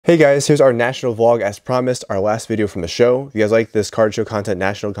Hey guys, here's our national vlog as promised, our last video from the show. If you guys like this card show content,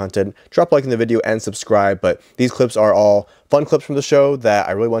 national content, drop a like in the video and subscribe. But these clips are all fun clips from the show that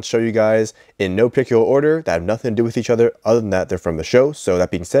I really want to show you guys in no particular order that have nothing to do with each other than that they're from the show. So that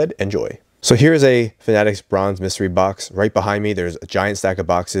being said, enjoy. So here's a Fanatics bronze mystery box. Right behind me, there's a giant stack of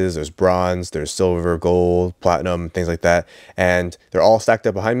boxes. There's bronze, there's silver, gold, platinum, things like that. And they're all stacked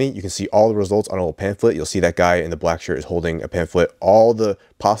up behind me. You can see all the results on a little pamphlet. You'll see that guy in the black shirt is holding a pamphlet. All the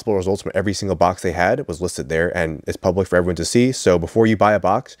possible results from every single box they had was listed there, and it's public for everyone to see. So before you buy a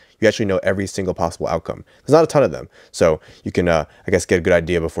box, you actually know every single possible outcome. There's not a ton of them. So you can, I guess, get a good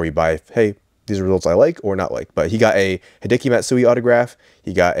idea before you buy, hey, these are results I like or not like. But he got a Hideki Matsui autograph.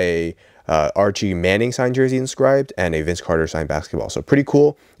 He got a Archie Manning signed jersey inscribed, and a Vince Carter signed basketball. So pretty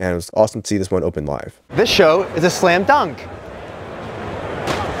cool, and it was awesome to see this one open live. This show is a slam dunk.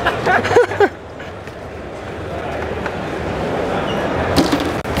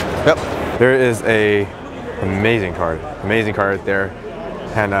 Yep, there is a amazing card right there,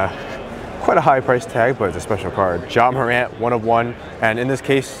 and quite a high price tag, but it's a special card. Ja Morant, 1 of 1, and in this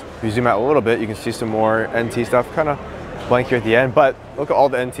case, if you zoom out a little bit, you can see some more NT stuff, kind of blank here at the end, but look at all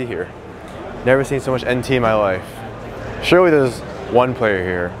the NT here. Never seen so much NT in my life. Surely there's one player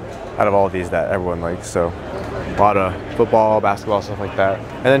here out of all of these that everyone likes. So a lot of football, basketball, stuff like that.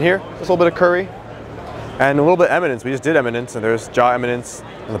 And then here, just a little bit of Curry and a little bit of Eminence. We just did Eminence, and there's Ja Eminence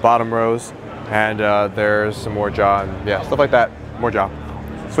in the bottom rows, and there's some more Ja, and yeah, stuff like that. More Ja.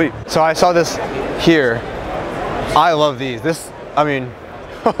 Sweet. So I saw this here. I love these. This, I mean,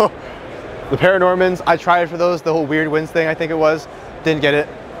 the Paranormans. I tried for those, the whole Weird Wins thing, I think it was. Didn't get it,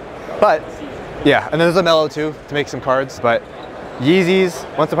 but. Yeah, and then there's a Mellow too to make some cards. But Yeezys,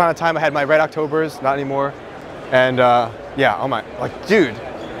 once upon a time I had my Red Octobers, not anymore. And yeah, oh my, like, dude.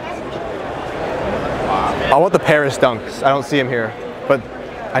 I want the Paris Dunks. I don't see them here, but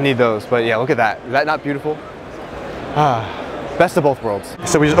I need those. But yeah, look at that. Is that not beautiful? Best of both worlds.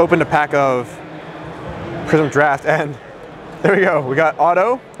 So we just opened a pack of Prism Draft, and there we go. We got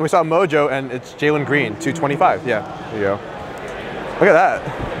Auto, and we saw Mojo, and it's Jalen Green, 225. Yeah, there you go. Look at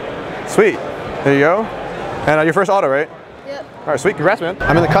that. Sweet. There you go. And your first auto, right? Yep. All right, sweet. Congrats, man.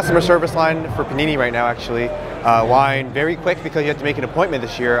 I'm in the customer service line for Panini right now, actually. Line very quick because you have to make an appointment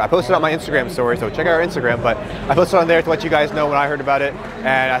this year. I posted on my Instagram story, so check out our Instagram. But I posted on there to let you guys know when I heard about it.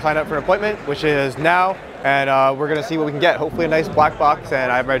 And I signed up for an appointment, which is now. And we're going to see what we can get. Hopefully a nice black box.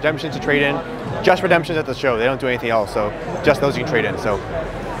 And I have my redemptions to trade in. Just redemptions at the show. They don't do anything else. So just those you can trade in. So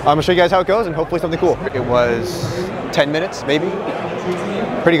I'm going to show you guys how it goes and hopefully something cool. It was 10 minutes, maybe.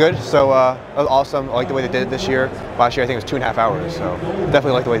 Pretty good, so that was awesome. I like the way they did it this year. Last year I think it was 2.5 hours, so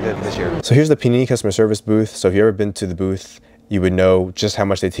definitely like the way they did it this year. So here's the Panini customer service booth. So if you've ever been to the booth, you would know just how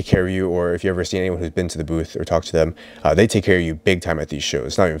much they take care of you, or if you've ever seen anyone who's been to the booth or talked to them, they take care of you big time at these shows.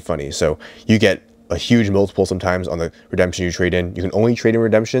 It's not even funny. So you get a huge multiple sometimes on the redemption you trade in. You can only trade in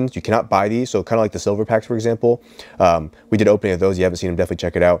redemptions. You cannot buy these. So kind of like the silver packs, for example. We did opening of those. You haven't seen them, definitely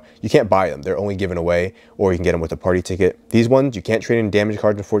check it out. You can't buy them. They're only given away, or you can get them with a party ticket. These ones, you can't trade in damage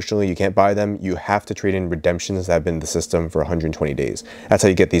cards, unfortunately. You can't buy them. You have to trade in redemptions that have been in the system for 120 days. That's how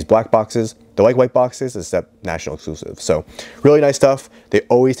you get these black boxes. They're like white boxes, except national exclusive. So really nice stuff. They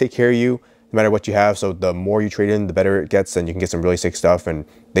always take care of you, no matter what you have. So the more you trade in, the better it gets, and you can get some really sick stuff, and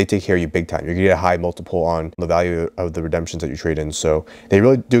they take care of you big time. You're gonna get a high multiple on the value of the redemptions that you trade in. So they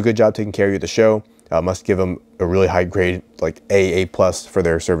really do a good job taking care of you at the show. Must give them a really high grade, like A+ for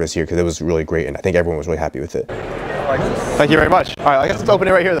their service here, because it was really great, and I think everyone was really happy with it. Thank you very much. All right, I guess let's open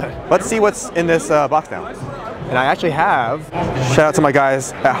it right here then. Let's see what's in this box now. And I actually have, shout out to my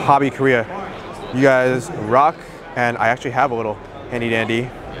guys at Hobby Korea. You guys rock, and I actually have a little handy dandy.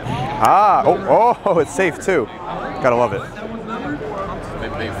 Oh, it's safe too. Gotta love it.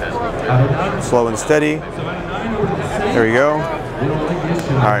 Slow and steady. There we go.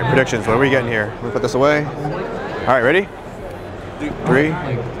 All right, predictions. What are we getting here? Let me put this away. All right, ready? 3,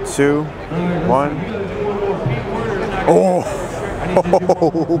 2, 1.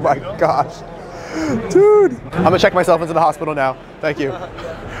 Oh my gosh. Dude. I'm gonna check myself into the hospital now. Thank you.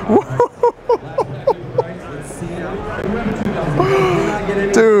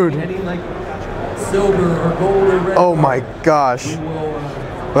 Dude. Oh my gosh.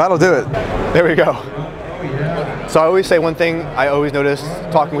 Well, that'll do it. There we go. So I always say one thing I always notice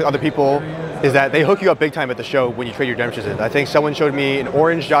talking with other people is that they hook you up big time at the show when you trade your redemptions in. I think someone showed me an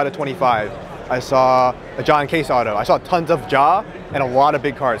orange Ja to 25. I saw a Ja in case auto. I saw tons of Ja and a lot of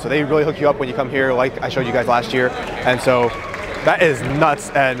big cards. So they really hook you up when you come here, like I showed you guys last year. And so that is nuts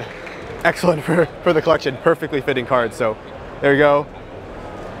and excellent for the collection. Perfectly fitting cards. So there you go.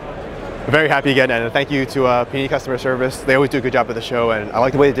 Very happy again, and thank you to Panini customer service. They always do a good job at the show, and I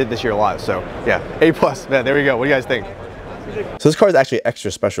like the way they did this year a lot. So yeah, A+. Man, there we go. What do you guys think? So this card is actually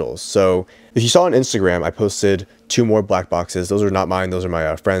extra special. So if you saw on Instagram, I posted 2 more black boxes. Those are not mine. Those are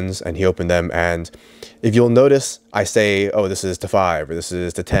my friends, and he opened them. And if you'll notice, I say, oh, this is to 5, or this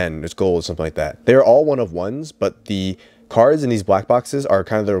is to 10, it's gold, something like that. They're all 1-of-1s, but the cards in these black boxes are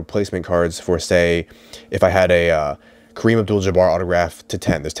kind of the replacement cards for, say, if I had a Kareem Abdul-Jabbar autograph to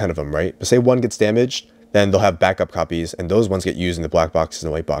 10. There's 10 of them, right? But say one gets damaged, then they'll have backup copies, and those ones get used in the black boxes and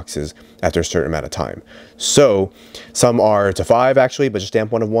the white boxes after a certain amount of time. So some are to 5 actually, but just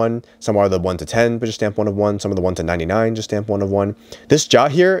stamp 1-of-1. Some are the 1 to 10, but just stamp 1-of-1. Some are the 1 to 99, just stamp 1-of-1. This Ja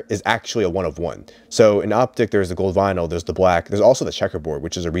here is actually a 1-of-1. So in Optic, there's the gold vinyl, there's the black, there's also the checkerboard,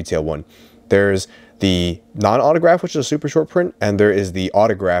 which is a retail one. There's the non-autograph, which is a super short print, and there is the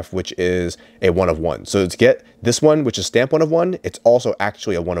autograph, which is a 1-of-1. So to get this one, which is stamp 1-of-1, it's also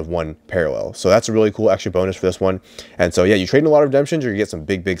actually a 1-of-1 parallel. So that's a really cool extra bonus for this one. And so yeah, you trade in a lot of redemptions, you're gonna get some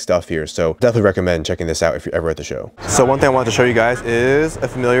big stuff here. So definitely recommend checking this out if you're ever at the show. So one thing I wanted to show you guys is a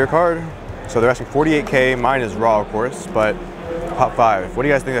familiar card. So they're asking 48K, mine is raw of course, but top 5. What do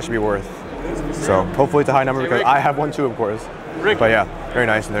you guys think that should be worth? So hopefully it's a high number because I have one too, of course. But yeah, very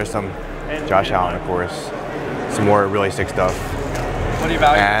nice. And there's some Josh Allen, of course. Some more really sick stuff. What do you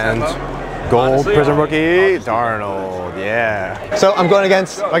value? And gold Prism rookie, Darnold, yeah. So I'm going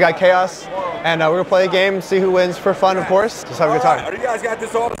against my guy Chaos, and we're gonna play a game, see who wins for fun, of course. Just have a good time. You guys got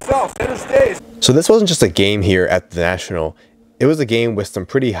this all to self, center stage. So this wasn't just a game here at the National. It was a game with some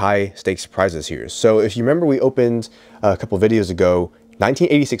pretty high stakes prizes here. So if you remember, we opened a couple videos ago,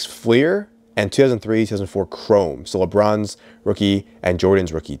 1986 Fleer and 2003, 2004 Chrome. So LeBron's rookie and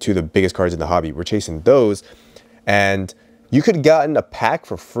Jordan's rookie, 2 of the biggest cards in the hobby. We're chasing those, and you could have gotten a pack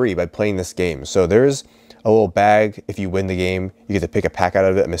for free by playing this game. So there's a little bag. If you win the game, you get to pick a pack out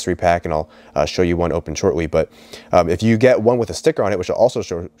of it, a mystery pack, and I'll show you one open shortly. But if you get one with a sticker on it, which I'll also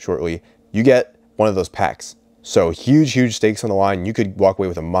show shortly, you get one of those packs. So huge stakes on the line. You could walk away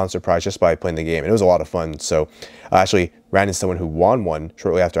with a monster prize just by playing the game. And it was a lot of fun. So I actually ran into someone who won one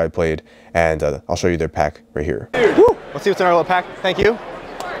shortly after I played, and I'll show you their pack right here. Woo! Let's see what's in our little pack. Thank you.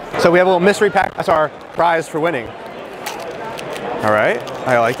 So we have a little mystery pack. That's our prize for winning. All right,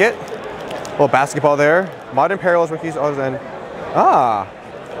 I like it. A little basketball there. Modern Parallels rookies, other than,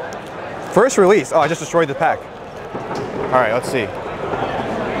 first release. Oh, I just destroyed the pack. All right, let's see.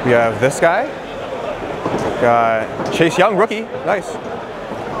 We have this guy. Got Chase Young, rookie, nice.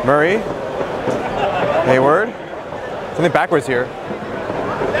 Murray, Hayward. Something backwards here.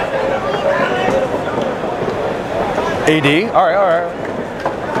 AD, all right.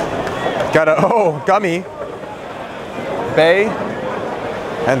 Got a, Gummy. Bay.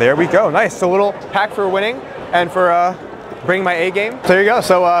 And there we go, nice. So a little pack for winning and for bringing my A game. So there you go.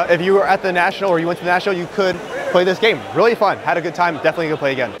 So if you were at the National or you went to the National, you could play this game. Really fun, had a good time, definitely gonna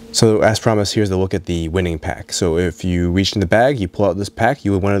play again. So as promised, here's the look at the winning pack. So if you reach in the bag, you pull out this pack,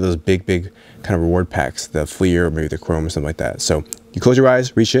 you win one of those big kind of reward packs, the Fleer or maybe the Chrome or something like that. So you close your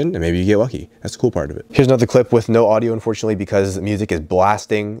eyes, reach in, and maybe you get lucky. That's the cool part of it. Here's another clip with no audio, unfortunately, because the music is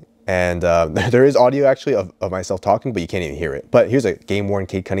blasting. And there is audio actually of myself talking, but you can't even hear it. But here's a game-worn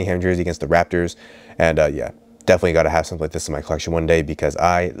Cade Cunningham jersey against the Raptors. And yeah, definitely got to have something like this in my collection one day because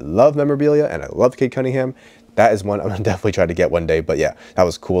I love memorabilia and I love Cade Cunningham. That is one I'm gonna definitely try to get one day. But yeah, that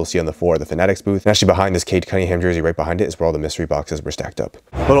was cool to see on the floor of the Fanatics booth. And actually behind this Cade Cunningham jersey, right behind it, is where all the mystery boxes were stacked up.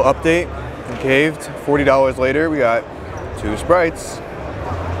 Little update from Caved. $40 later, we got 2 Sprites,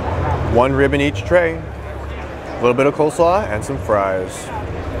 1 rib in each tray, a little bit of coleslaw, and some fries.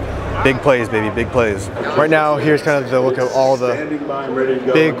 Big plays, baby, big plays. Right now, here's kind of the look at all the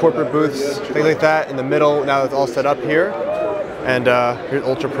big corporate booths, things like that in the middle. Now it's all set up here. And here's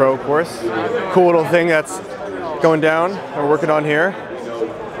Ultra Pro, of course. Cool little thing that's going down, we're working on here.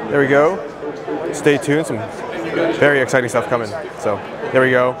 There we go. Stay tuned, some very exciting stuff coming. So there we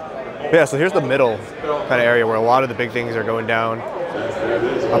go. But yeah, so here's the middle kind of area where a lot of the big things are going down.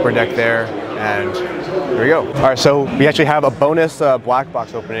 Upper deck there, and here we go. All right, so we actually have a bonus black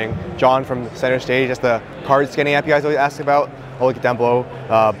box opening. John from Center Stage, that's the card scanning app you guys always ask about. I'll link it down below.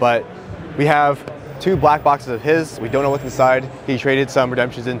 But we have 2 black boxes of his. We don't know what's inside. He traded some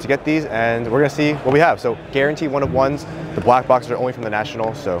redemptions in to get these, and we're gonna see what we have. So guaranteed 1-of-1s. The black boxes are only from the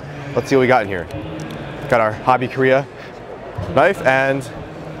National, so let's see what we got in here. Got our Hobby Korea knife, and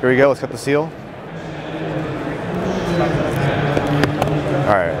here we go, let's cut the seal.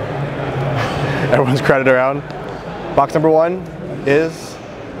 All right, everyone's crowded around. Box number 1 is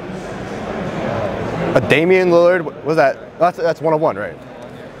a Damian Lillard. What was that? Oh, that's 1-of-1, right?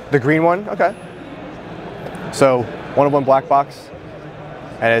 The green one, okay. So 1-of-1 black box.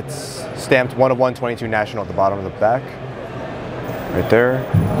 and it's stamped 1 of 122 National at the bottom of the back. Right there.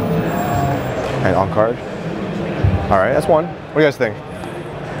 And on card. All right, that's one. What do you guys think?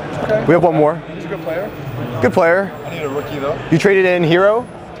 Okay. We have one more. He's a good player. Good player. I need a rookie though. You traded in Hero?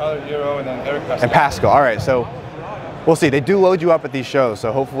 Tyler Hero and then Eric Pascal. And Pascal. All right, so we'll see. They do load you up at these shows,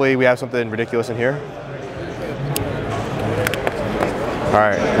 so hopefully we have something ridiculous in here. All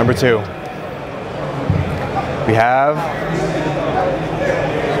right, number 2. We have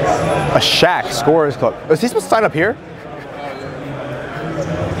a Shaq Scorers Club. Was he supposed to sign up here?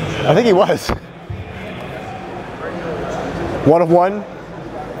 I think he was. 1 of 1,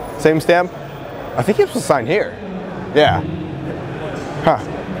 same stamp. I think he was supposed to sign here. Yeah. Huh.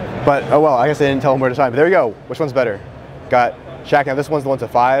 But, oh well, I guess they didn't tell him where to sign. But there you go. Which one's better? Got Shaq. Now this one's the one to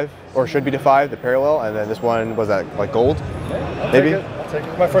 5, or should be to 5, the parallel. And then this one, was that like gold? Maybe? I'll take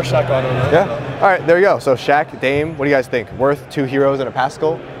it. My first Shaq auto. Right? Yeah. So. All right, there you go. So Shaq, Dame, what do you guys think? Worth 2 Heroes and a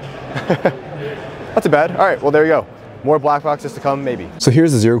Pascal? Not too bad. All right, well, there you go. More black boxes to come, maybe. So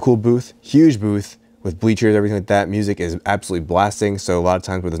here's the Zerocool booth, huge booth with bleachers, everything like that. Music is absolutely blasting. So a lot of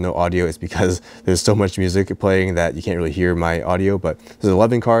times where there's no audio, it's because there's so much music playing that you can't really hear my audio. But there's an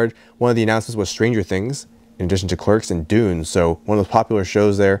 11 card. One of the announcements was Stranger Things, in addition to Clerks and Dune. So one of those popular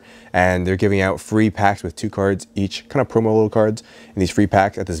shows there, and they're giving out free packs with 2 cards each, kind of promo little cards, and these free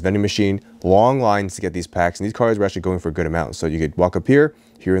packs at this vending machine. Long lines to get these packs, and these cards were actually going for a good amount. So you could walk up here,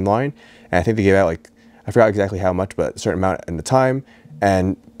 if you're in line, and I think they gave out like, I forgot exactly how much, but a certain amount at a time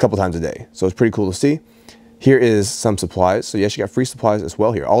and a couple times a day. So it's pretty cool to see. Here is some supplies. So yes, you got free supplies as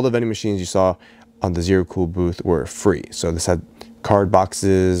well here. All the vending machines you saw on the Zerocool booth were free. So this had card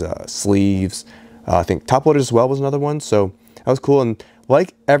boxes, sleeves, I think top loaders as well was another one. So that was cool. And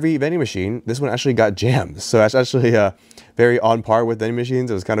like every vending machine, this one actually got jammed. So that's actually very on par with vending machines.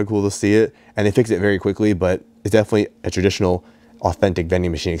 It was kind of cool to see it. And they fixed it very quickly, but it's definitely a traditional authentic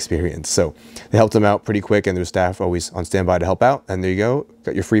vending machine experience. So they helped them out pretty quick, and their staff always on standby to help out. And there you go,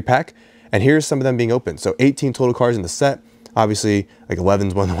 got your free pack. And here's some of them being opened. So 18 total cards in the set. Obviously, like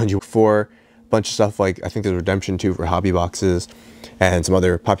 11's one of the ones you look for. A bunch of stuff like, I think there's Redemption 2 for hobby boxes and some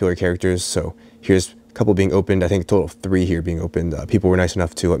other popular characters. So here's a couple being opened. I think a total of 3 here being opened. People were nice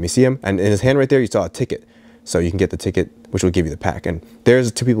enough to let me see them. And in his hand right there, you saw a ticket. So you can get the ticket, which will give you the pack. And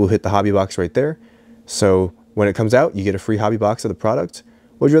there's 2 people who hit the hobby box right there. So when it comes out, you get a free hobby box of the product.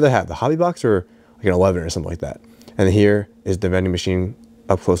 What would you rather have, the hobby box or like an 11 or something like that? And then here is the vending machine,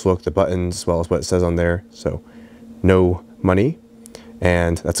 up close look, the buttons, as well as what it says on there. So no money,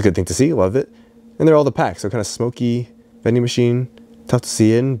 and that's a good thing to see, love it. And they're all the packs, so kind of smoky vending machine, tough to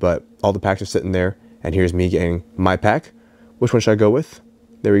see in, but all the packs are sitting there. And here's me getting my pack. Which one should I go with?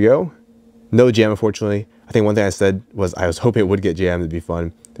 There we go. No jam, unfortunately. I think one thing I said was I was hoping it would get jammed, it'd be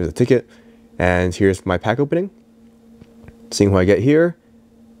fun. There's a ticket. And here's my pack opening. Seeing who I get here.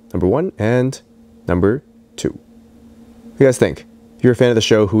 Number 1 and number 2. What do you guys think? If you're a fan of the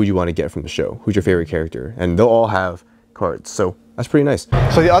show, who would you want to get from the show? Who's your favorite character? And they'll all have cards, so that's pretty nice.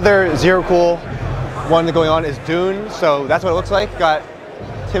 So the other Zerocool one going on is Dune. So that's what it looks like. Got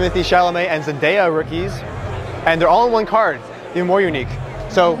Timothée Chalamet and Zendaya rookies. And they're all in one card, even more unique.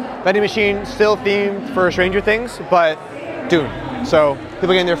 So vending machine still themed for Stranger Things, but Dune. So people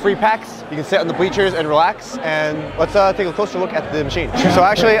getting their free packs. You can sit on the bleachers and relax. And let's take a closer look at the machine. So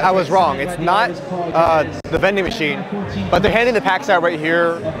actually, I was wrong. It's not the vending machine, but they're handing the packs out right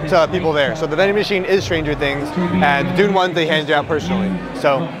here to people there. So the vending machine is Stranger Things, and the Dune one they handed out personally.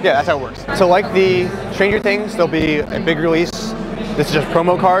 So yeah, that's how it works. So like the Stranger Things, there'll be a big release. This is just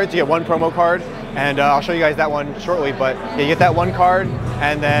promo cards. You get 1 promo card, and I'll show you guys that one shortly. But yeah, you get that 1 card,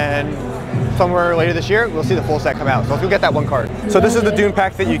 and then somewhere later this year, we'll see the full set come out. So let's go get that 1 card. So this is the Dune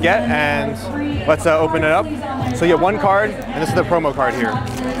pack that you get, and let's open it up. So you get 1 card, and this is the promo card here.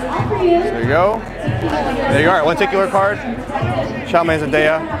 So there you go. There you are, 1 particular card. Chalamet and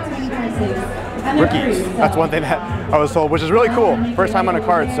Zendaya. Rookies. That's one thing that I was told, which is really cool. First time on a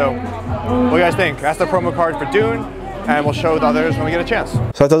card, so what do you guys think? That's the promo card for Dune, and we'll show the others when we get a chance.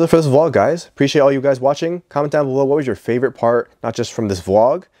 So that does it for this vlog, guys. Appreciate all you guys watching. Comment down below what was your favorite part, not just from this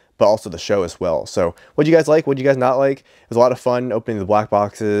vlog, but also the show as well. So what do you guys like? What do you guys not like? It was a lot of fun opening the black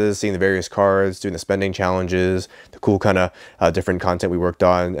boxes, seeing the various cards, doing the spending challenges, the cool kind of different content we worked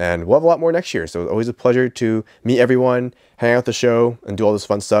on, and we'll have a lot more next year. So it's always a pleasure to meet everyone, hang out at the show, and do all this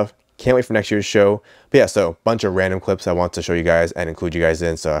fun stuff. Can't wait for next year's show. But yeah, so a bunch of random clips I want to show you guys and include you guys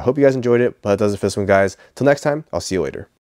in. So I hope you guys enjoyed it, but that does it for this one, guys. Till next time, I'll see you later.